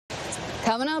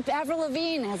Coming up, Avril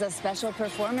Lavigne has a special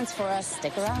performance for us.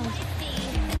 Stick around.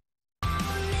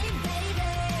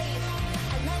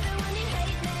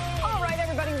 All right,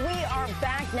 everybody, we are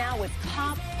back now with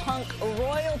pop punk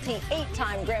royalty.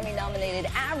 8-time Grammy-nominated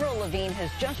Avril Lavigne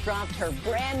has just dropped her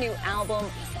brand new album,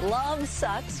 Love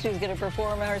Sucks. She's going to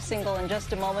perform her single in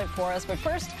just a moment for us. But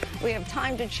first, we have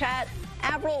time to chat.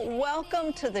 Avril,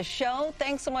 welcome to the show.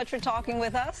 Thanks so much for talking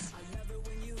with us.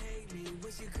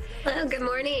 Hello, good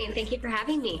morning. Thank you for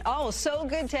having me. Oh, so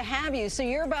good to have you. So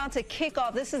you're about to kick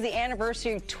off. This is the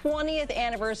 20th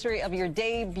anniversary of your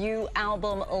debut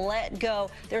album, Let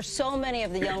Go. There's so many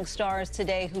of the young stars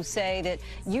today who say that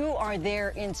you are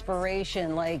their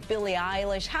inspiration, like Billie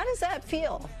Eilish. How does that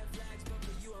feel?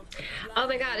 Oh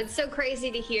my God, it's so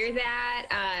crazy to hear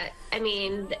that. I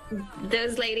mean,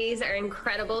 those ladies are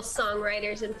incredible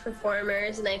songwriters and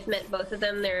performers, and I've met both of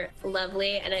them. They're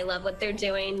lovely, and I love what they're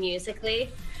doing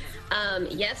musically.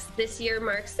 Yes, this year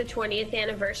marks the 20th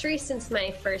anniversary since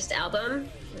my first album,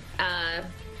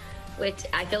 which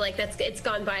I feel like it's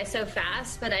gone by so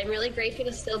fast, but I'm really grateful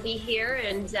to still be here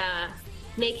and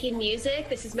making music.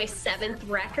 This is my 7th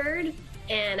record,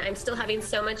 and I'm still having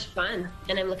so much fun,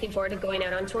 and I'm looking forward to going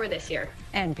out on tour this year.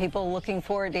 And people looking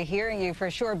forward to hearing you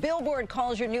for sure. Billboard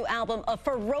calls your new album a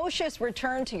ferocious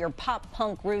return to your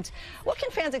pop-punk roots. What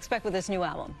can fans expect with this new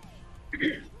album?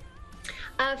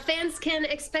 Fans can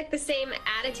expect the same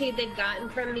attitude they've gotten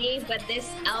from me, but this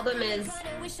album is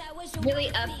really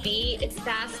upbeat. It's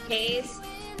fast-paced,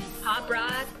 pop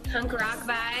rock, punk rock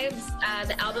vibes.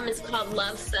 The album is called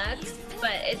Love Sucks,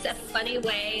 but it's a funny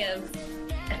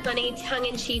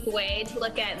tongue-in-cheek way to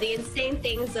look at the insane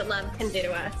things that love can do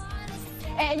to us.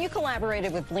 And you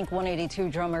collaborated with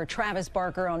Blink-182 drummer Travis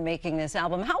Barker on making this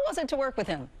album. How was it to work with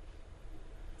him?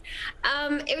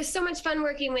 It was so much fun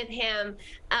working with him.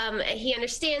 He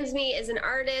understands me as an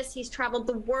artist. He's traveled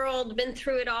the world, been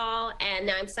through it all, and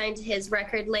now I'm signed to his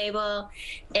record label.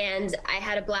 And I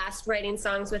had a blast writing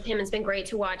songs with him. It's been great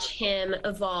to watch him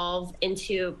evolve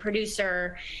into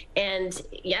producer. And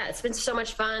yeah, it's been so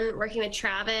much fun working with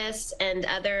Travis and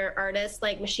other artists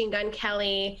like Machine Gun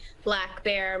Kelly, Black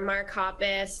Bear, Mark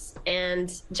Hoppus,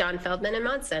 and John Feldman and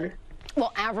Monson.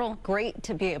 Well, Avril, great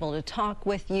to be able to talk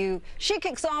with you. She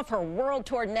kicks off her world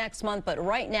tour next month, but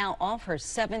right now off her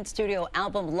 7th studio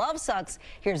album, Love Sucks,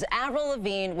 here's Avril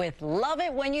Lavigne with Love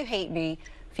It When You Hate Me,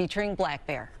 featuring Black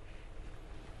Bear.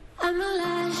 I'm a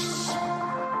lush,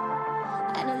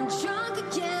 and I'm drunk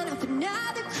again with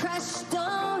another crush.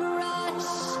 Don't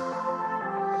rush,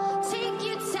 take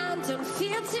your time, don't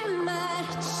feel too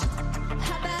much.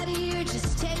 How about you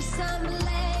just take some blame?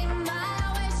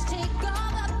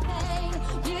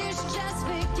 Just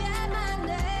forget my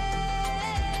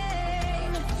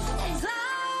name, as I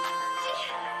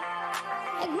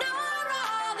ignore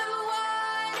all the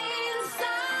warning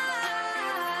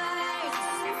signs.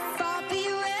 Fall for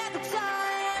you every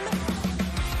time.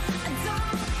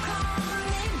 Don't call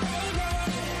me baby,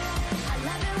 I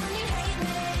love it when you hate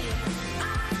me. I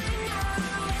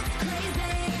know it's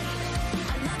crazy, I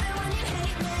love it when you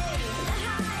hate me. The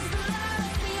highs, the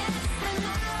lows, the yes, the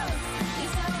no's.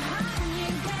 You're so hot and you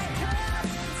get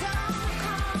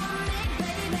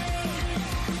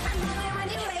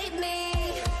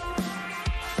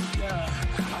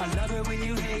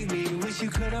you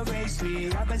could erase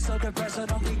me. I've been so depressed, I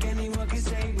don't think anyone can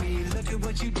save me. Look at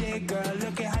what you did, girl.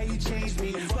 Look at how you changed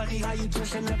me. Funny how you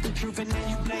twisting up the truth and then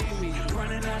you blame me.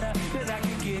 Running out of that I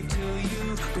can give to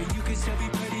you, but you can still be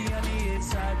pretty on the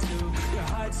inside too. Your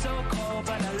heart's so cold,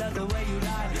 but I love the way you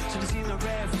lie. Should've seen the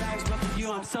red flags, but for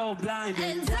you I'm so blinded.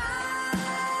 And